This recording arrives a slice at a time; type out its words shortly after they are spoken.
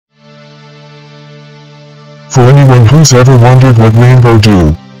For anyone who's ever wondered what rainbow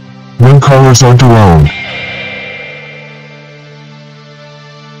do when colors aren't around.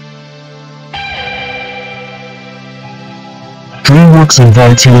 DreamWorks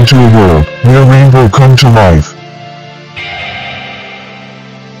invites you into a world where rainbow come to life.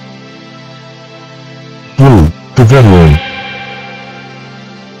 Blue, the veteran.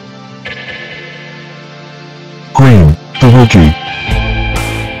 Green, the rookie.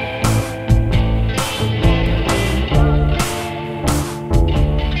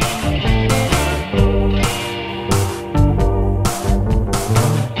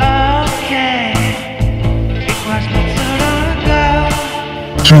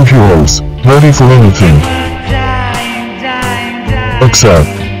 Two heroes, ready for anything except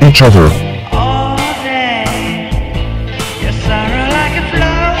each other.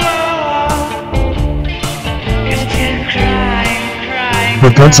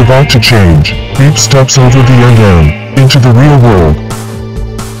 But that's about to change. Beep steps over the end into the real world.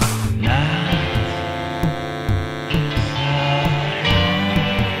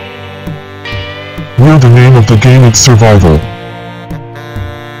 Where the name of the game is survival.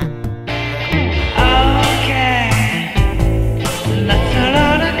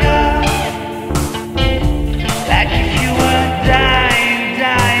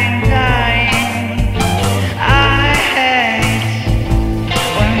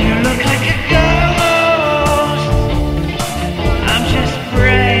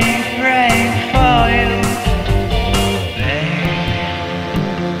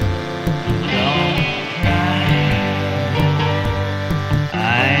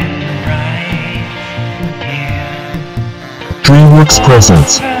 DreamWorks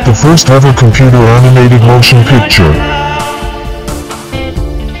presents the first ever computer-animated motion picture.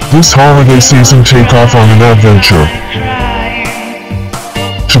 This holiday season, take off on an adventure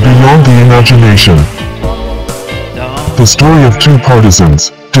to beyond the imagination. The story of two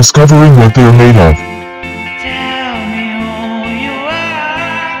partisans discovering what they are made of.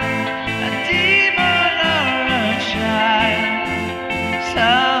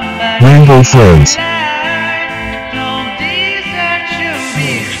 Rainbow Friends.